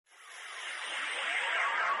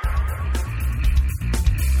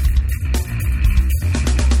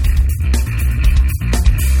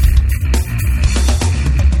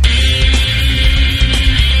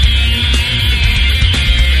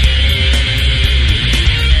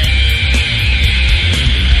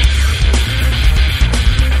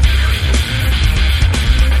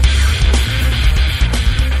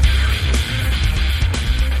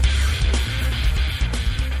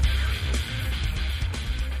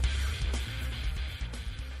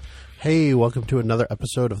Hey, welcome to another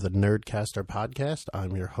episode of the Nerdcaster podcast.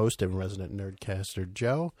 I'm your host and resident Nerdcaster,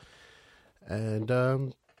 Joe. And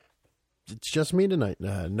it's just me tonight.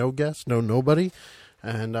 No guests, no nobody.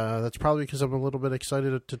 And that's probably because I'm a little bit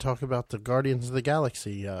excited to talk about the Guardians of the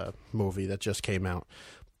Galaxy movie that just came out.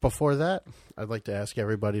 Before that, I'd like to ask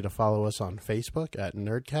everybody to follow us on Facebook at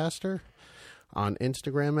Nerdcaster, on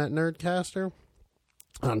Instagram at Nerdcaster,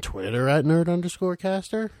 on Twitter at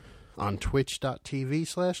Nerd_caster, on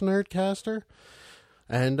twitch.tv/nerdcaster,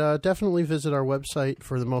 and definitely visit our website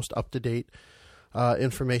for the most up-to-date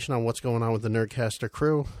information on what's going on with the Nerdcaster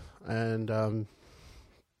crew. And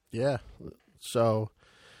so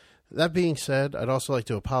that being said, I'd also like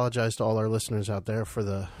to apologize to all our listeners out there for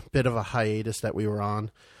the bit of a hiatus that we were on,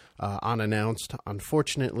 unannounced.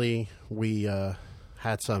 Unfortunately, we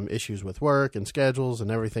had some issues with work and schedules and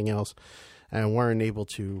everything else, and weren't able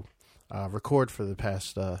to record for the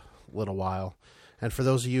past little while. And for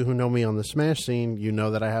those of you who know me on the Smash scene, you know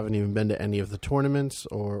that I haven't even been to any of the tournaments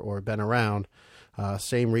or been around.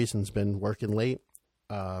 Same reasons, been working late.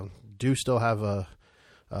 Do still have a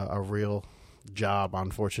real job,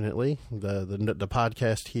 unfortunately. The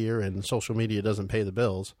podcast here and social media doesn't pay the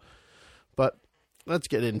bills. But let's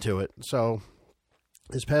get into it. So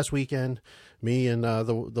this past weekend, me and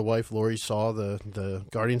the wife Lori saw the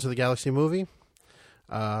Guardians of the Galaxy movie.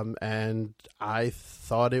 And I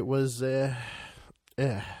thought it was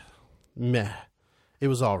meh. It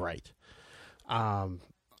was all right.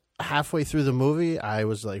 Halfway through the movie, I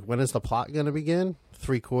was like, when is the plot going to begin?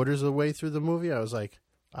 3/4 of the way through the movie, I was like,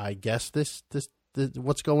 I guess this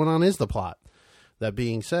what's going on is the plot. That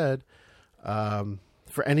being said,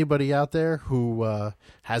 for anybody out there who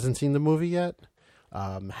hasn't seen the movie yet,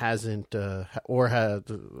 hasn't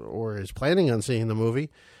or is planning on seeing the movie,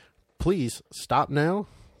 please stop now,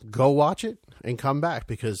 go watch it, and come back,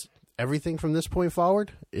 because everything from this point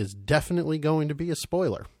forward is definitely going to be a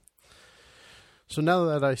spoiler. So now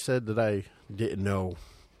that I said that I didn't know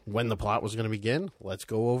when the plot was going to begin, let's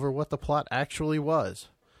go over what the plot actually was.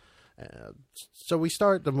 So we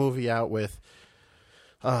start the movie out with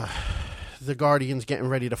the Guardians getting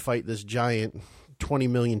ready to fight this giant 20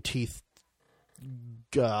 million teeth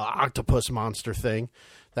octopus monster thing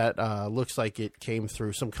that looks like it came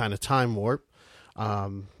through some kind of time warp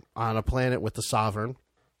on a planet with the Sovereign.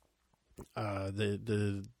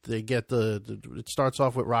 It starts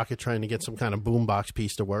off with Rocket trying to get some kind of boombox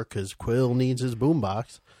piece to work because Quill needs his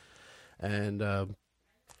boombox, and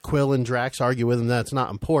Quill and Drax argue with him that it's not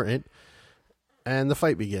important, and the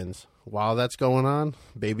fight begins. While that's going on,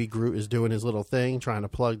 Baby Groot is doing his little thing, trying to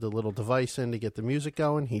plug the little device in to get the music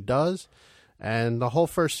going. He does. And the whole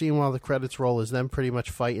first scene while the credits roll is them pretty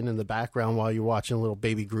much fighting in the background while you're watching little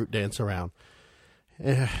Baby Groot dance around.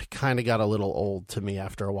 Kind of got a little old to me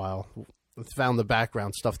after a while. I found the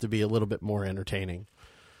background stuff to be a little bit more entertaining.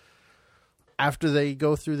 After they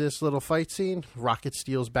go through this little fight scene, Rocket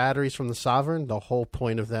steals batteries from the Sovereign, the whole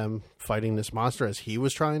point of them fighting this monster as he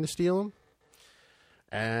was trying to steal them.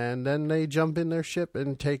 And then they jump in their ship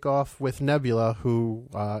and take off with Nebula, who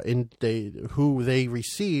they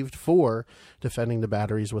received for defending the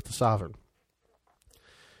batteries with the Sovereign.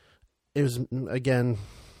 It was, again,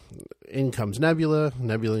 in comes Nebula.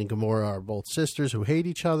 Nebula and Gamora are both sisters who hate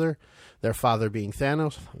each other. Their father being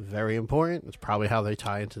Thanos, very important. It's probably how they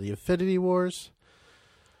tie into the Infinity Wars.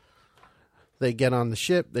 They get on the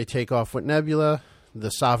ship. They take off with Nebula. The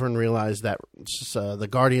Sovereign realize that the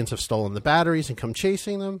Guardians have stolen the batteries and come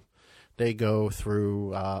chasing them. They go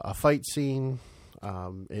through a fight scene,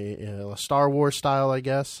 a Star Wars style, I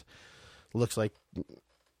guess. Looks like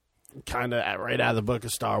kind of right out of the book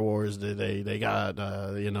of Star Wars. They got,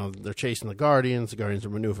 they're chasing the Guardians. The Guardians are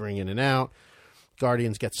maneuvering in and out.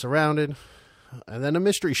 Guardians get surrounded. And then a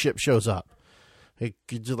mystery ship shows up. It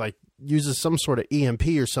uses some sort of EMP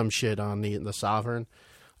or some shit on the Sovereign.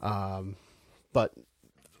 But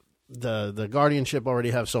the Guardian ship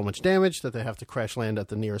already have so much damage that they have to crash land at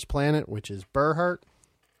the nearest planet, which is Barheart,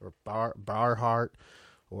 or Barheart,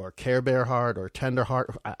 or Care Bear Heart, or Tender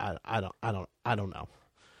Heart. I don't know.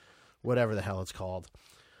 Whatever the hell it's called.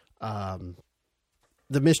 The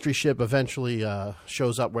mystery ship eventually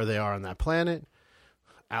shows up where they are on that planet.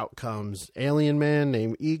 Out comes Alien Man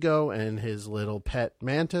named Ego and his little pet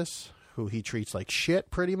Mantis, who he treats like shit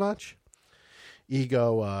pretty much.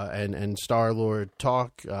 Ego and Star-Lord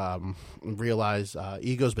talk, realize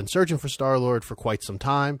Ego's been searching for Star-Lord for quite some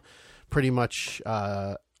time. Pretty much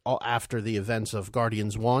after the events of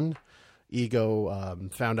Guardians 1, Ego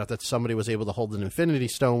found out that somebody was able to hold an Infinity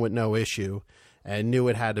Stone with no issue and knew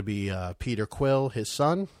it had to be Peter Quill, his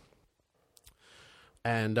son.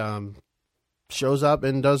 And shows up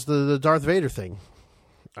and does the Darth Vader thing.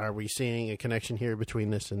 Are we seeing a connection here between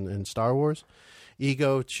this and Star Wars?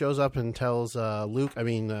 Ego shows up and tells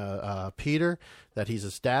Peter that he's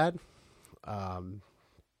his dad.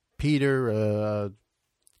 Peter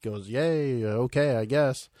goes, yay, okay, I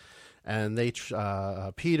guess. And they,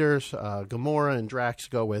 Peter, Gamora, and Drax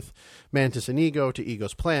go with Mantis and Ego to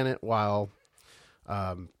Ego's planet, while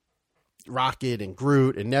Rocket and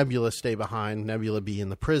Groot and Nebula stay behind, Nebula being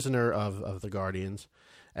the prisoner of the Guardians.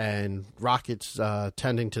 And Rocket's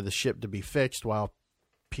tending to the ship to be fixed, while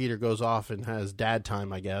Peter goes off and has dad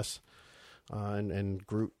time, I guess, and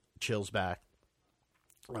Groot chills back.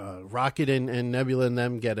 Rocket and Nebula and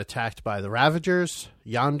them get attacked by the Ravagers,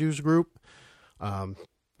 Yondu's group.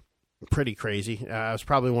 Pretty crazy. It was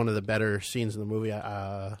probably one of the better scenes in the movie.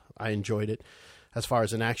 I enjoyed it as far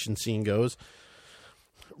as an action scene goes.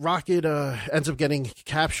 Rocket ends up getting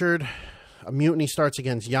captured. A mutiny starts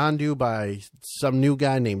against Yondu by some new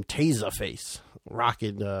guy named Taserface.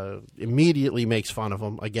 Rocket immediately makes fun of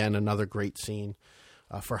him. Again, another great scene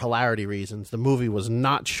for hilarity reasons. The movie was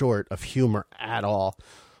not short of humor at all.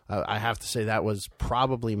 I have to say that was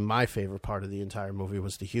probably my favorite part of the entire movie,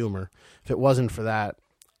 was the humor. If it wasn't for that,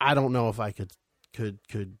 I don't know if I could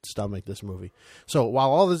stomach this movie. So while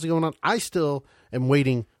all this is going on, I still am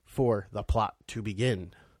waiting for the plot to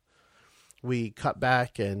begin. We cut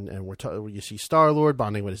back and you see Star-Lord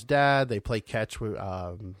bonding with his dad. They play catch with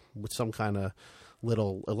some kind of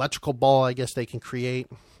little electrical ball, I guess they can create.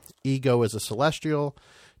 Ego is a Celestial,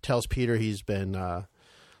 tells Peter he's been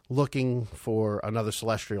looking for another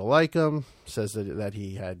Celestial like him, says that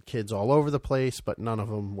he had kids all over the place, but none of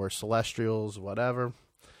them were Celestials, whatever.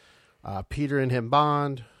 Peter and him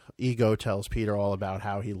bond. Ego tells Peter all about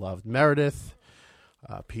how he loved Meredith,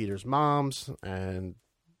 Peter's mom's, and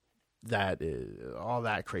that is all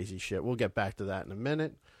that crazy shit. We'll get back to that in a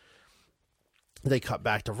minute. They cut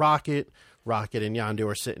back to Rocket. Rocket and Yondu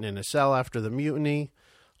are sitting in a cell after the mutiny.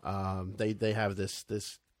 They have this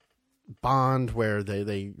bond where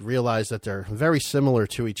they realize that they're very similar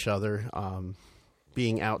to each other,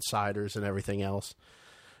 being outsiders and everything else.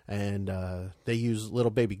 And they use little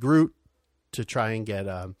baby Groot to try and get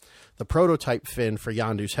the prototype fin for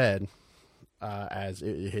Yondu's head, as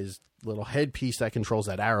his little headpiece that controls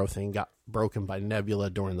that arrow thing got broken by Nebula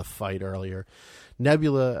during the fight earlier.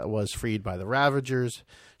 Nebula was freed by the Ravagers.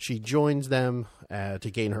 She joins them to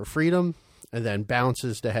gain her freedom, and then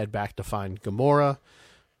bounces to head back to find Gamora,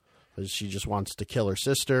 because she just wants to kill her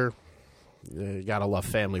sister. You gotta love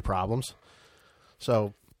family problems.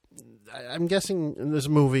 So I'm guessing this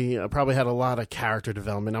movie probably had a lot of character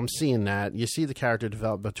development. I'm seeing that. You see the character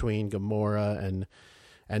development between Gamora and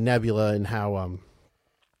Nebula, and how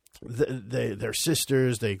they're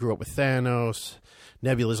sisters. They grew up with Thanos.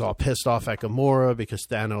 Nebula's all pissed off at Gamora because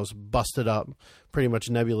Thanos busted up pretty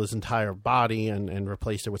much Nebula's entire body and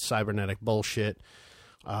replaced it with cybernetic bullshit.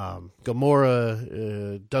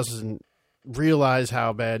 Gamora doesn't realize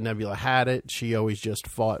how bad Nebula had it. She always just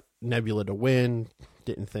fought Nebula to win.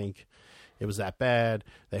 Didn't think it was that bad.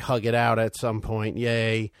 They hug it out at some point.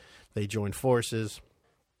 Yay. They join forces.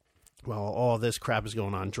 Well, all this crap is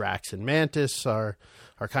going on. Drax and Mantis are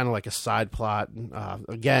kind of like a side plot.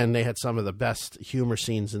 Again, they had some of the best humor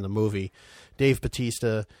scenes in the movie. Dave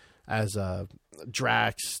Bautista as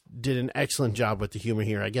Drax did an excellent job with the humor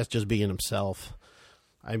here. I guess just being himself.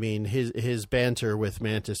 I mean, his banter with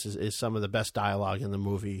Mantis is some of the best dialogue in the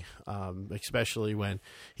movie, especially when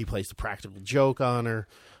he plays the practical joke on her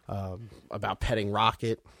about petting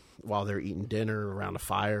Rocket while they're eating dinner around a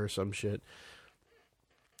fire or some shit.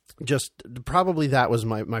 Just probably that was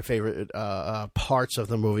my favorite parts of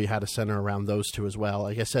the movie, had to center around those two as well.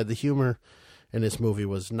 Like I said, the humor in this movie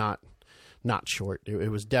was not short.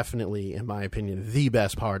 It was definitely, in my opinion, the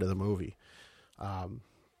best part of the movie.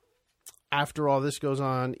 After all this goes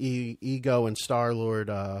on, Ego and Star-Lord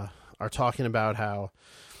are talking about how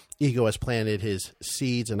Ego has planted his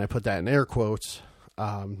seeds, and I put that in air quotes.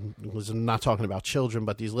 Was not talking about children,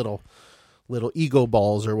 but these little ego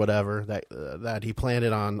balls or whatever that he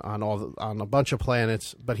planted on a bunch of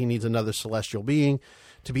planets, but he needs another celestial being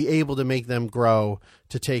to be able to make them grow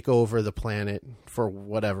to take over the planet for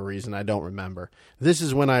whatever reason. I don't remember. This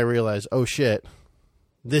is when I realized, oh shit,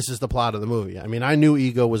 this is the plot of the movie. I mean, I knew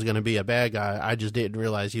Ego was going to be a bad guy. I just didn't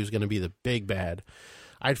realize he was going to be the big bad.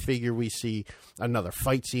 I'd figure we see another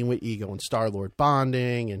fight scene with Ego and Star-Lord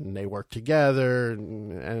bonding, and they work together,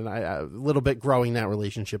 and a little bit growing that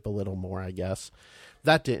relationship a little more, I guess.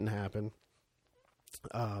 That didn't happen.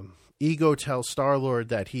 Ego tells Star-Lord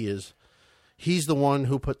that he's the one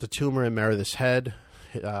who put the tumor in Meredith's head,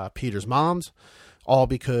 Peter's mom's, all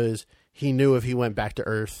because he knew if he went back to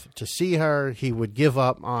Earth to see her, he would give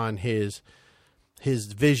up on his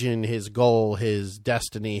his vision, his goal, his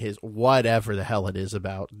destiny, his whatever the hell it is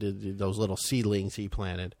about those little seedlings he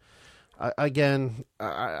planted.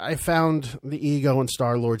 I found the Ego and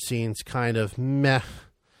Star-Lord scenes kind of meh.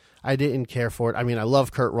 I didn't care for it. I mean, I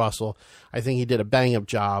love Kurt Russell. I think he did a bang-up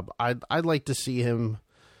job. I'd like to see him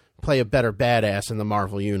play a better badass in the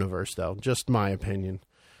Marvel Universe, though. Just my opinion.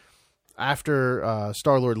 After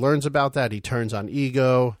Star-Lord learns about that, he turns on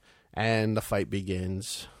Ego, and the fight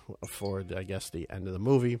begins for, I guess, the end of the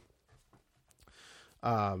movie.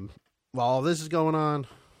 While all this is going on,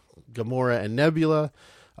 Gamora and Nebula...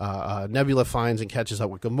 Nebula finds and catches up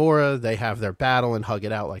with Gamora. They have their battle and hug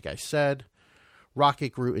it out, like I said. Rocket,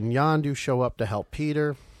 Groot, and Yondu show up to help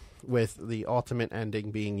Peter, with the ultimate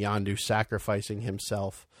ending being Yondu sacrificing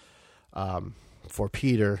himself for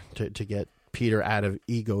Peter to get Peter out of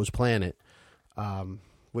Ego's planet,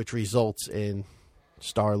 which results in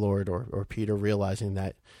Star-Lord or Peter realizing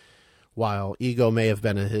that while Ego may have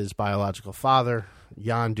been his biological father,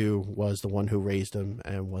 Yondu was the one who raised him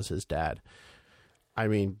and was his dad. I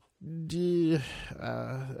mean,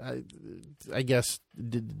 I guess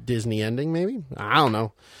Disney ending, maybe? I don't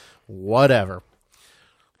know. Whatever.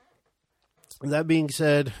 That being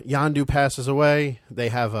said, Yondu passes away. They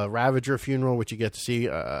have a Ravager funeral, which you get to see.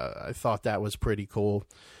 I thought that was pretty cool.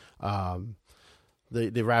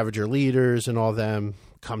 The Ravager leaders and all them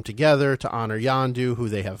come together to honor Yondu, who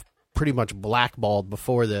they have pretty much blackballed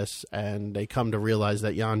before this, and they come to realize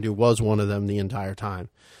that Yondu was one of them the entire time.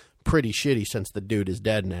 Pretty shitty since the dude is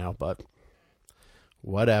dead now, but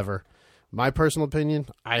whatever. My personal opinion,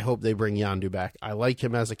 I hope they bring Yondu back. I like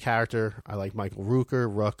him as a character. I like Michael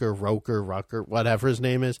Rooker, whatever his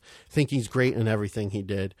name is. Think he's great in everything he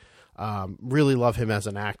did. Really love him as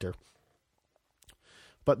an actor.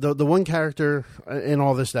 But the one character in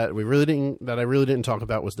all this that I really didn't talk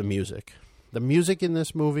about was the music. The music in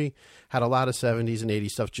this movie had a lot of 70s and 80s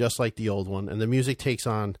stuff, just like the old one, and the music takes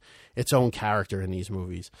on its own character in these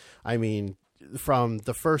movies. I mean, from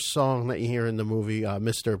the first song that you hear in the movie,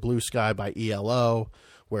 Mr. Blue Sky by ELO,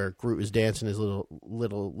 where Groot is dancing his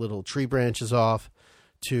little tree branches off,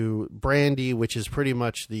 to Brandy, which is pretty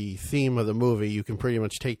much the theme of the movie. You can pretty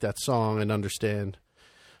much take that song and understand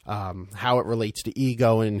how it relates to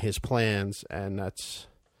Ego and his plans, and that's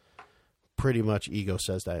pretty much Ego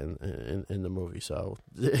says that in the movie, so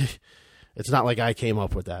it's not like I came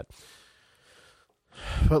up with that.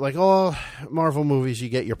 But like all Marvel movies, you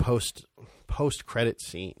get your post-credit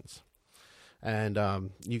scenes.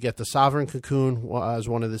 And you get the Sovereign Cocoon as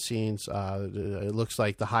one of the scenes. It looks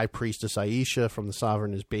like the High Priestess Aisha from the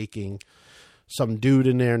Sovereign is baking some dude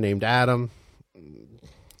in there named Adam.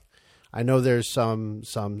 I know there's some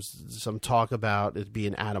talk about it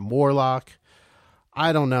being Adam Warlock.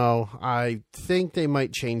 I don't know. I think they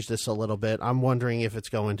might change this a little bit. I'm wondering if it's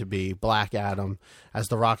going to be Black Adam, as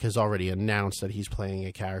The Rock has already announced that he's playing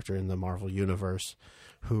a character in the Marvel Universe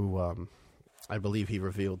who I believe he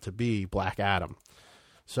revealed to be Black Adam.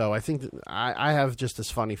 So I think that I have just this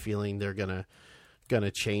funny feeling they're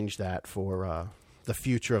gonna change that for the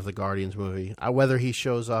future of the Guardians movie. Whether he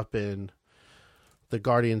shows up in the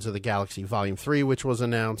Guardians of the Galaxy Volume 3, which was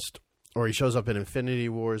announced, or he shows up in Infinity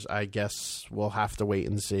Wars, I guess we'll have to wait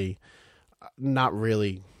and see. Not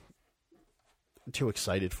really too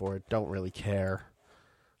excited for it. Don't really care.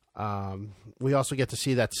 We also get to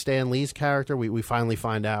see that Stan Lee's character. We finally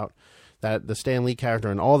find out that the Stan Lee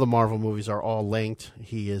character in all the Marvel movies are all linked.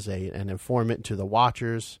 He is an informant to the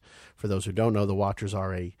Watchers. For those who don't know, the Watchers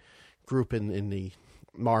are a group in the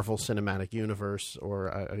Marvel Cinematic Universe,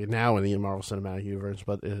 or now in the Marvel Cinematic Universe,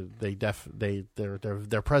 but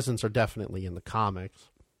their presence are definitely in the comics.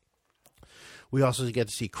 We also get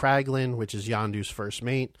to see Kraglin, which is Yondu's first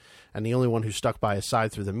mate, and the only one who stuck by his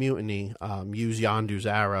side through the mutiny, use Yondu's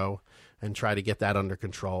arrow and try to get that under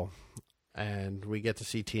control. And we get to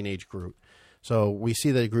see teenage Groot. So we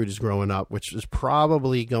see that Groot is growing up, which is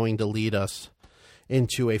probably going to lead us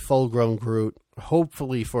into a full-grown Groot,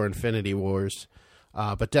 hopefully for Infinity Wars,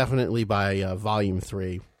 but definitely by Volume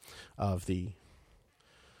 3 of the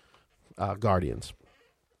Guardians.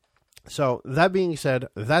 So that being said,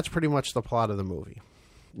 that's pretty much the plot of the movie.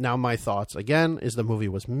 Now my thoughts, again, is the movie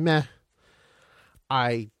was meh.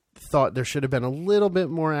 I thought there should have been a little bit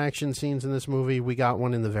more action scenes in this movie. We got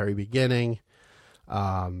one in the very beginning.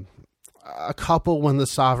 A couple when the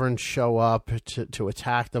Sovereigns show up to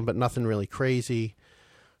attack them, but nothing really crazy.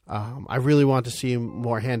 I really want to see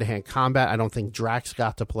more hand-to-hand combat. I don't think Drax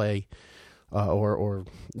got to play, or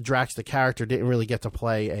Drax the character didn't really get to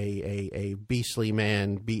play a beastly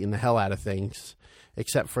man beating the hell out of things,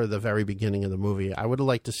 except for the very beginning of the movie. I would have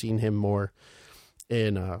liked to seen him more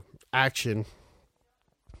in action.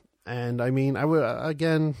 And I mean, I would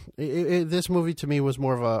again. This movie to me was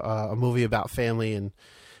more of a movie about family and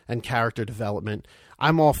character development.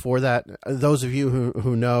 I'm all for that. Those of you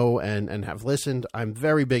who know and have listened, I'm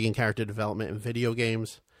very big in character development in video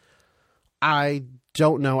games. I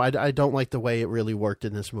don't know. I don't like the way it really worked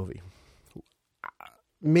in this movie.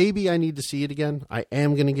 Maybe I need to see it again. I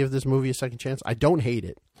am going to give this movie a second chance. I don't hate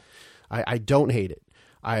it. I don't hate it.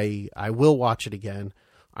 I will watch it again.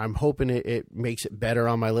 I'm hoping it makes it better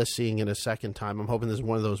on my list seeing it a second time. I'm hoping this is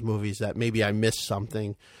one of those movies that maybe I missed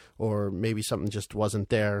something, or maybe something just wasn't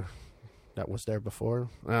there that was there before.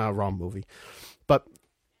 Wrong movie. But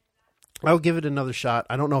I'll give it another shot.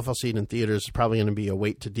 I don't know if I'll see it in theaters. It's probably going to be a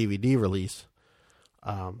wait to DVD release.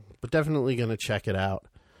 But definitely going to check it out.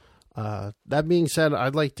 That being said,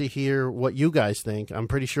 I'd like to hear what you guys think. I'm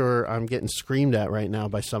pretty sure I'm getting screamed at right now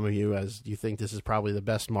by some of you as you think this is probably the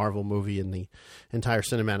best Marvel movie in the entire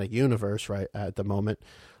cinematic universe right at the moment.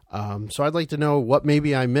 So I'd like to know what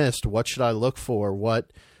maybe I missed. What should I look for?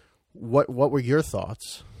 What were your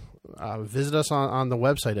thoughts? Visit us on the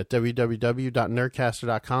website at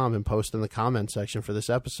www.nerdcaster.com and post in the comment section for this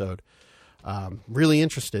episode. Really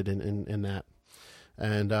interested in that.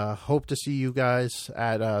 And hope to see you guys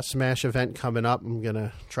at a Smash event coming up. I'm going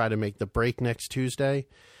to try to make the break next Tuesday.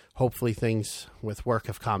 Hopefully things with work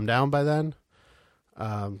have calmed down by then.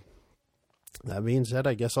 That being said,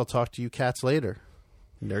 I guess I'll talk to you cats later.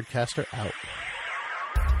 Nerdcaster out.